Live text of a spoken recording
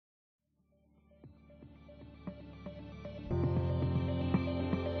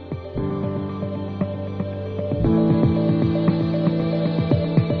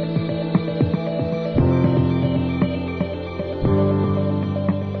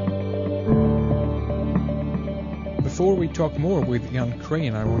before we talk more with Ian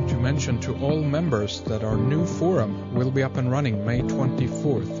Crane, I want to mention to all members that our new forum will be up and running May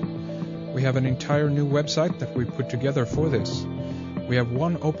 24th. We have an entire new website that we put together for this. We have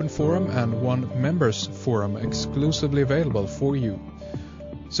one open forum and one members forum exclusively available for you.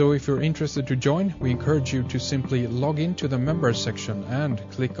 So if you're interested to join, we encourage you to simply log into the members section and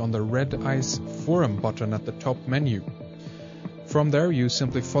click on the red Ice Forum button at the top menu. From there, you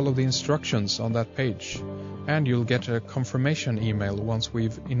simply follow the instructions on that page, and you'll get a confirmation email once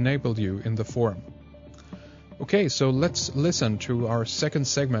we've enabled you in the forum. Okay, so let's listen to our second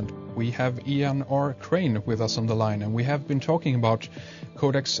segment. We have Ian R. Crane with us on the line, and we have been talking about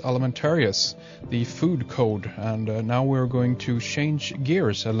Codex Alimentarius, the food code, and now we're going to change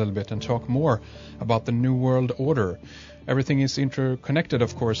gears a little bit and talk more about the New World Order. Everything is interconnected,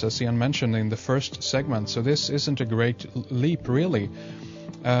 of course, as Ian mentioned in the first segment, so this isn't a great leap, really.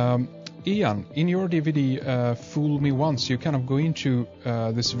 Ian, in your DVD, Fool Me Once, you kind of go into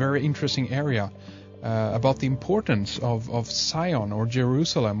this very interesting area about the importance of Zion or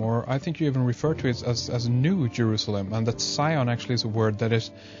Jerusalem, or I think you even refer to it as New Jerusalem, and that Zion actually is a word that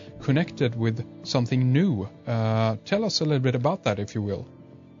is connected with something new. Tell us a little bit about that, if you will.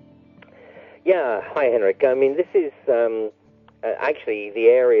 Yeah, hi Henrik. I mean, this is actually the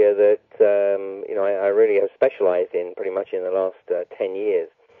area that I really have specialized in pretty much in the last 10 years.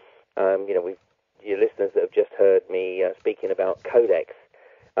 Your listeners that have just heard me speaking about Codex.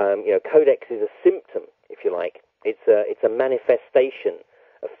 Codex is a symptom, if you like. It's a manifestation,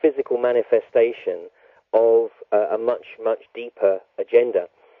 a physical manifestation of a much, much deeper agenda.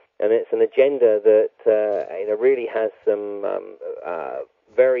 And it's an agenda that really has some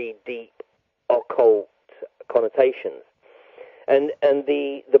very deep occult connotations. And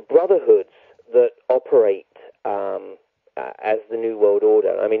the brotherhoods that operate as the New World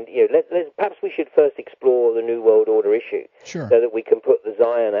Order. I mean, perhaps we should first explore the New World Order issue, sure, so that we can put the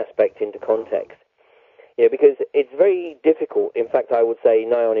Zion aspect into context. Because it's very difficult, in fact, I would say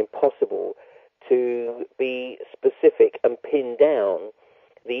nigh on impossible, to be specific and pin down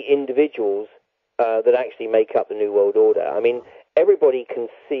the individuals that actually make up the New World Order. I mean, everybody can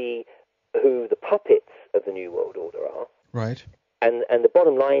see who the puppets of the New World Order are. Right. And the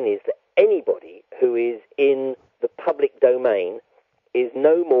bottom line is that anybody who is in the public domain is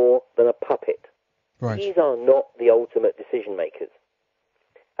no more than a puppet. Right. These are not the ultimate decision makers.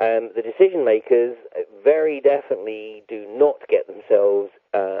 The decision makers very definitely do not get themselves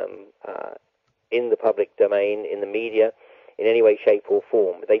in the public domain, in the media, in any way, shape or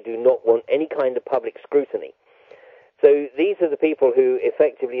form. They do not want any kind of public scrutiny. So these are the people who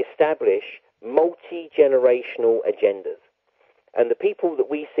effectively establish multi-generational agendas. And the people that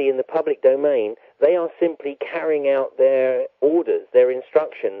we see in the public domain, they are simply carrying out their orders, their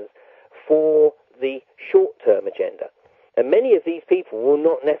instructions for the short-term agenda. And many of these people will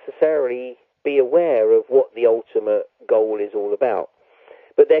not necessarily be aware of what the ultimate goal is all about.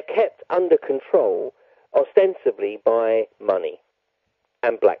 But they're kept under control ostensibly by money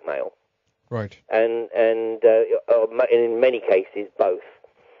and blackmail. Right. And in many cases, both.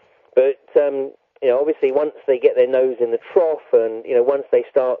 But, obviously once they get their nose in the trough and, once they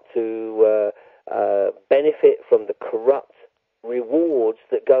start to benefit from the corrupt rewards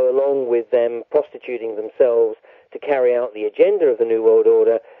that go along with them prostituting themselves to carry out the agenda of the New World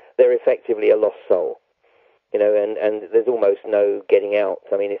Order, they're effectively a lost soul. And there's almost no getting out.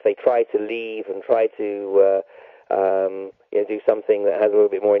 I mean, if they try to leave and try to do something that has a little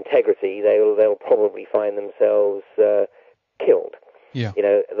bit more integrity, they'll probably find themselves killed. Yeah.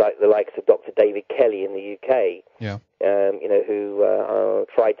 Like the likes of Dr. David Kelly in the UK. Yeah. Who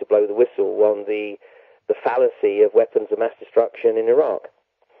tried to blow the whistle on the fallacy of weapons of mass destruction in Iraq.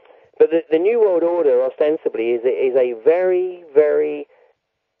 But the New World Order, ostensibly, is a very, very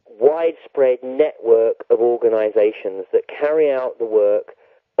widespread network of organizations that carry out the work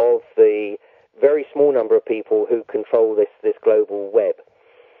of the very small number of people who control this global web.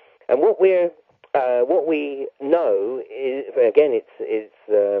 And what we know is, again,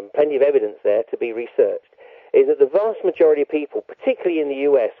 it's plenty of evidence there to be researched, is that the vast majority of people, particularly in the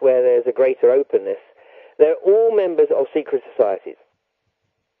US where there's a greater openness, they're all members of secret societies.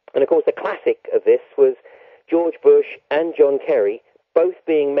 And of course the classic of this was George Bush and John Kerry both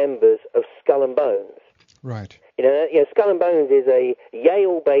being members of Skull and Bones. Right. Skull and Bones is a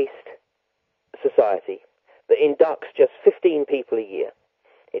Yale-based society that inducts just 15 people a year.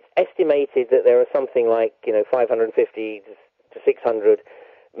 It's estimated that there are something like 550 to 600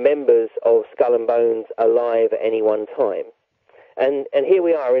 members of Skull and Bones alive at any one time. And here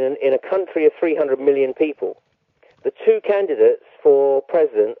we are in a country of 300 million people. The two candidates for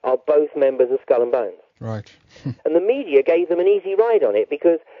president are both members of Skull and Bones. Right. And the media gave them an easy ride on it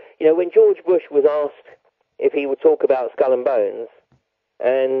because, when George Bush was asked if he would talk about Skull and Bones,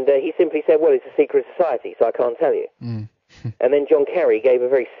 and he simply said, well, it's a secret society, so I can't tell you. Mm. And then John Kerry gave a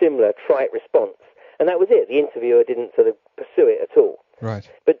very similar, trite response. And that was it. The interviewer didn't sort of pursue it at all. Right.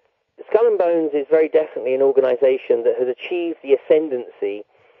 But Skull and Bones is very definitely an organization that has achieved the ascendancy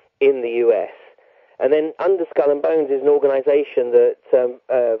in the US. And then under Skull and Bones is an organization that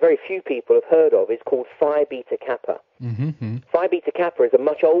very few people have heard of. It's called Phi Beta Kappa. Mm-hmm. Phi Beta Kappa is a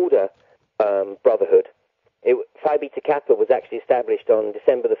much older brotherhood. Phi Beta Kappa was actually established on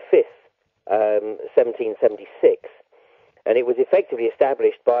December the 5th, 1776. And it was effectively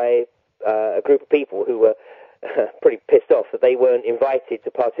established by a group of people who were pretty pissed off that they weren't invited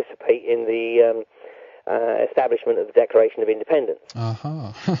to participate in the establishment of the Declaration of Independence.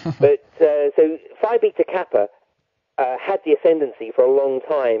 Uh-huh. But so Phi Beta Kappa had the ascendancy for a long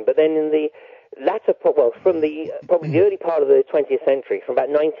time, but then in the latter, from probably the early part of the 20th century, from about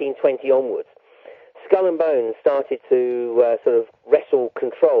 1920 onwards, Skull and Bones started to sort of wrestle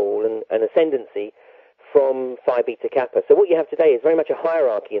control and ascendancy from Phi Beta Kappa. So what you have today is very much a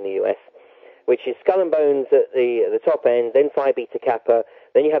hierarchy in the US, which is Skull and Bones at the top end, then Phi Beta Kappa,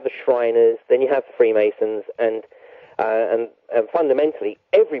 then you have the Shriners, then you have the Freemasons, and fundamentally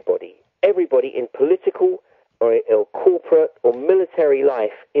everybody in political or corporate or military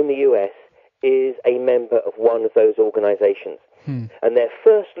life in the US is a member of one of those organizations. And their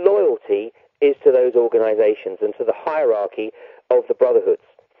first loyalty is to those organizations and to the hierarchy of the brotherhoods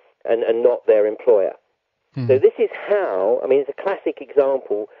and not their employer. So this is how, it's a classic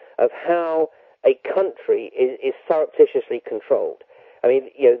example of how a country is surreptitiously controlled.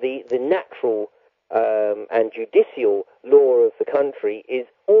 The natural and judicial law of the country is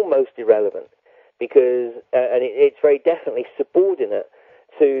almost irrelevant because, it's very definitely subordinate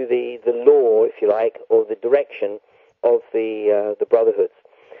to the law, if you like, or the direction of the brotherhoods.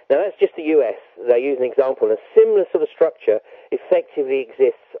 Now, that's just the US. They use an example. A similar sort of structure effectively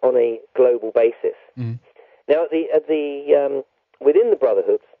exists on a global basis. Now, within the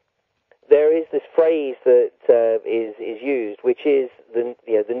brotherhoods, there is this phrase that is used, which is the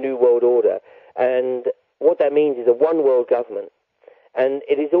New World Order, and what that means is a one world government, and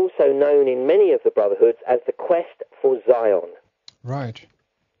it is also known in many of the brotherhoods as the quest for Zion. Right.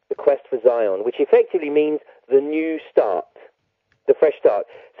 The quest for Zion, which effectively means the new start, the fresh start.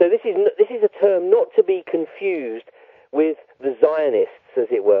 So this is a term not to be confused with the Zionists, as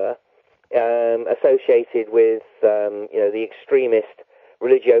it were, associated with the extremist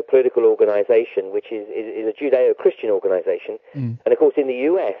religio-political organization, which is a Judeo-Christian organization. And of course, in the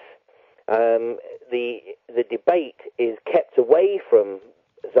US, the debate is kept away from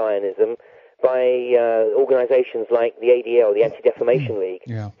Zionism by organizations like the ADL, the Anti-Defamation League,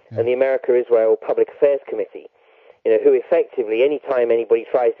 and the America-Israel Public Affairs Committee, who effectively, anytime anybody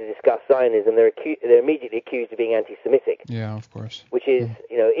tries to discuss Zionism, they're immediately accused of being anti-Semitic. Yeah, of course. Which is,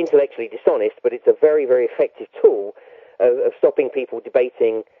 intellectually dishonest, but it's a very, very effective tool of stopping people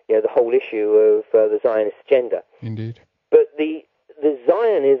debating, the whole issue of the Zionist agenda. Indeed. But the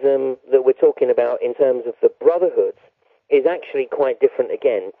Zionism that we're talking about in terms of the brotherhoods is actually quite different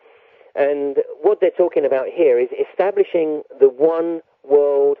again. And what they're talking about here is establishing the one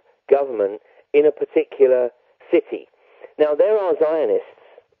world government in a particular city. Now, there are Zionists,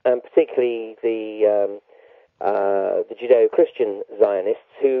 and particularly the Judeo-Christian Zionists,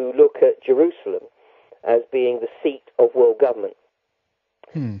 who look at Jerusalem as being the seat of world government.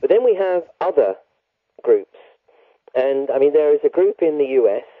 But then we have other groups. And, there is a group in the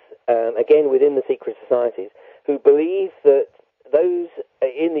US, again within the secret societies, who believe that those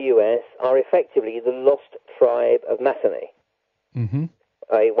in the US are effectively the lost tribe of Massoneh,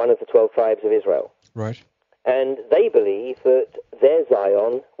 one of the 12 tribes of Israel. Right. And they believe that their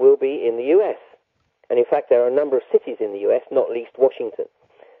Zion will be in the US. And in fact, there are a number of cities in the US, not least Washington,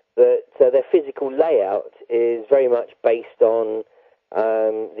 that their physical layout is very much based on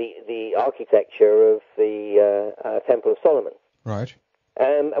the architecture of the Temple of Solomon. Right.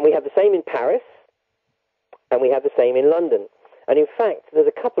 And we have the same in Paris, and we have the same in London. And in fact, there's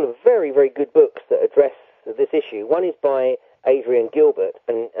a couple of very, very good books that address this issue. One is by Adrian Gilbert,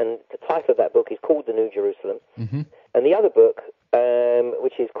 and the title of that book is called The New Jerusalem. And the other book,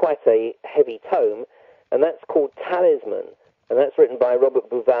 which is quite a heavy tome, and that's called Talisman, and that's written by Robert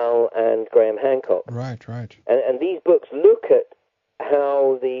Bouval and Graham Hancock. Right, right. And these books look at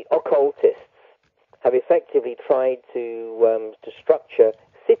how the occultists have effectively tried to structure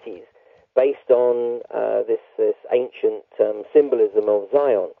cities based on this ancient symbolism of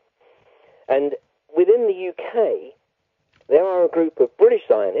Zion. And within the UK, there are a group of British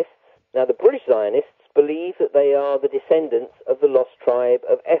Zionists. Now, the British Zionists believe that they are the descendants of the lost tribe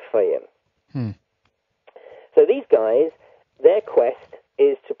of Ephraim. So these guys, their quest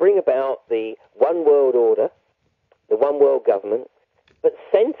is to bring about the one world order, the one world government, but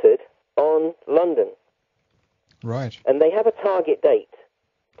centered on London. Right. And they have a target date.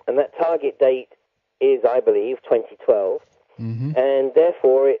 And that target date is, I believe, 2012. And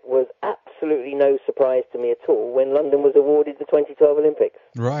therefore, it was absolutely no surprise to me at all when London was awarded the 2012 Olympics.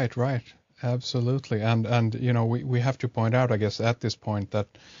 Right. Absolutely. And you know, we have to point out, I guess, at this point that,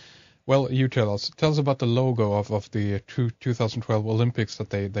 well, you tell us about the logo of the 2012 Olympics that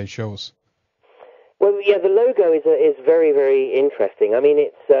they chose. Well, yeah, the logo is very, very interesting. I mean,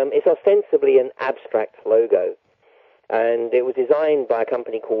 it's ostensibly an abstract logo, and it was designed by a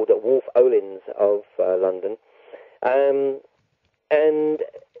company called Wolf Olins of London. And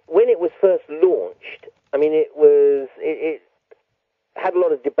when it was first launched, I mean, it had a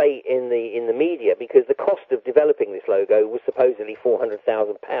lot of debate in the media because the cost of developing this logo was supposedly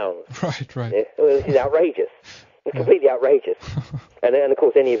 £400,000. Right. Yeah, well, this is outrageous. It's completely outrageous. And of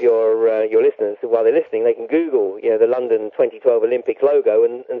course, any of your listeners, while they're listening, they can Google, the London 2012 Olympics logo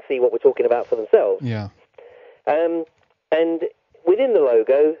and see what we're talking about for themselves. Yeah. And within the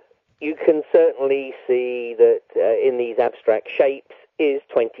logo, you can certainly see that in these abstract shapes is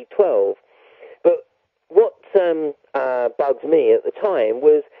 2012. But what bugged me at the time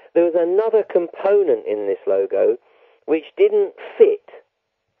was there was another component in this logo which didn't fit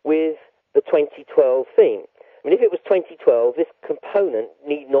with the 2012 theme. I mean, if it was 2012, this component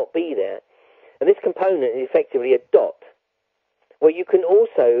need not be there. And this component is effectively a dot. Well, you can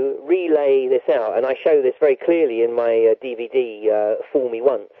also relay this out, and I show this very clearly in my DVD, Fool Me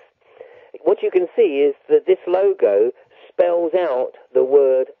Once. What you can see is that this logo spells out the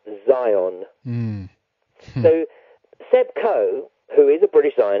word Zion. So Seb Coe, who is a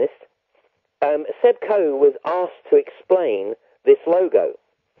British Zionist, Seb Coe was asked to explain this logo.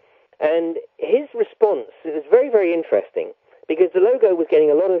 And his response was very, very interesting because the logo was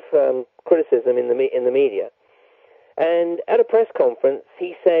getting a lot of criticism in the media. And at a press conference,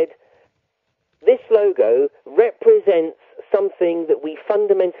 he said, "This logo represents something that we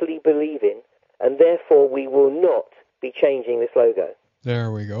fundamentally believe in, and therefore we will not be changing this logo."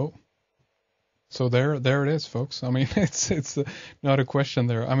 There we go. So there it is, folks. I mean, it's not a question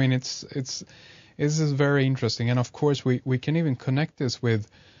there. I mean, this is very interesting, and of course we can even connect this with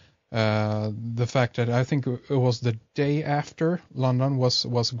the fact that I think it was the day after London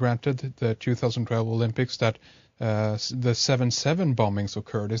was granted the 2012 Olympics that the 7/7 bombings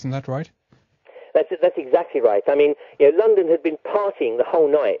occurred. Isn't that right? That's exactly right. I mean, London had been partying the whole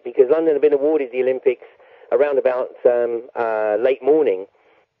night because London had been awarded the Olympics around about late morning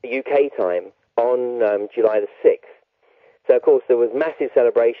UK time on July the 6th. So, of course, there was massive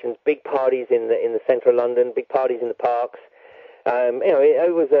celebrations, big parties in the centre of London, big parties in the parks.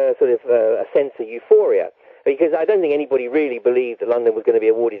 It was a sort of a sense of euphoria because I don't think anybody really believed that London was going to be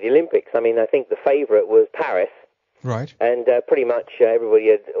awarded the Olympics. I mean, I think the favourite was Paris. Right. And pretty much everybody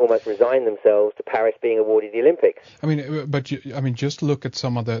had almost resigned themselves to Paris being awarded the Olympics. I mean, just look at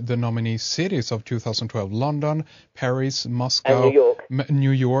some of the nominee cities of 2012: London, Paris, Moscow, and New York.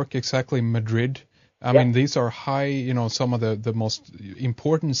 New York, exactly, Madrid. I mean, these are high, some of the most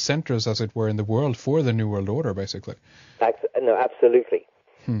important centers, as it were, in the world for the New World Order, basically. No, absolutely.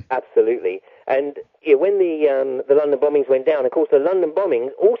 Absolutely. And when the London bombings went down, of course, the London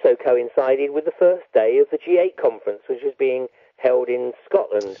bombings also coincided with the first day of the G8 conference, which was being held in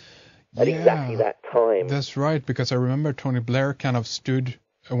Scotland at exactly that time. That's right, because I remember Tony Blair kind of stood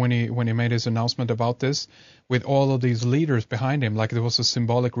when he made his announcement about this with all of these leaders behind him, like there was a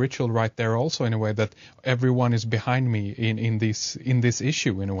symbolic ritual right there also in a way that everyone is behind me in this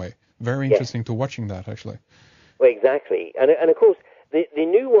issue in a way. Very interesting to watching that, actually. Well, exactly. And of course, the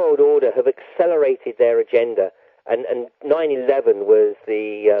New World Order have accelerated their agenda, and 9/11 was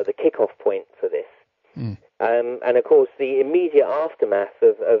the kickoff point for this. And of course, the immediate aftermath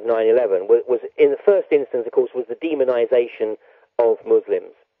of 9/11 was in the first instance, of course, was the demonization of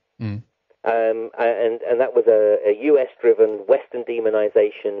Muslims. And that was a US-driven Western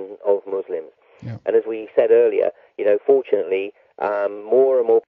demonization of Muslims. Yeah. And as we said earlier, fortunately, more and more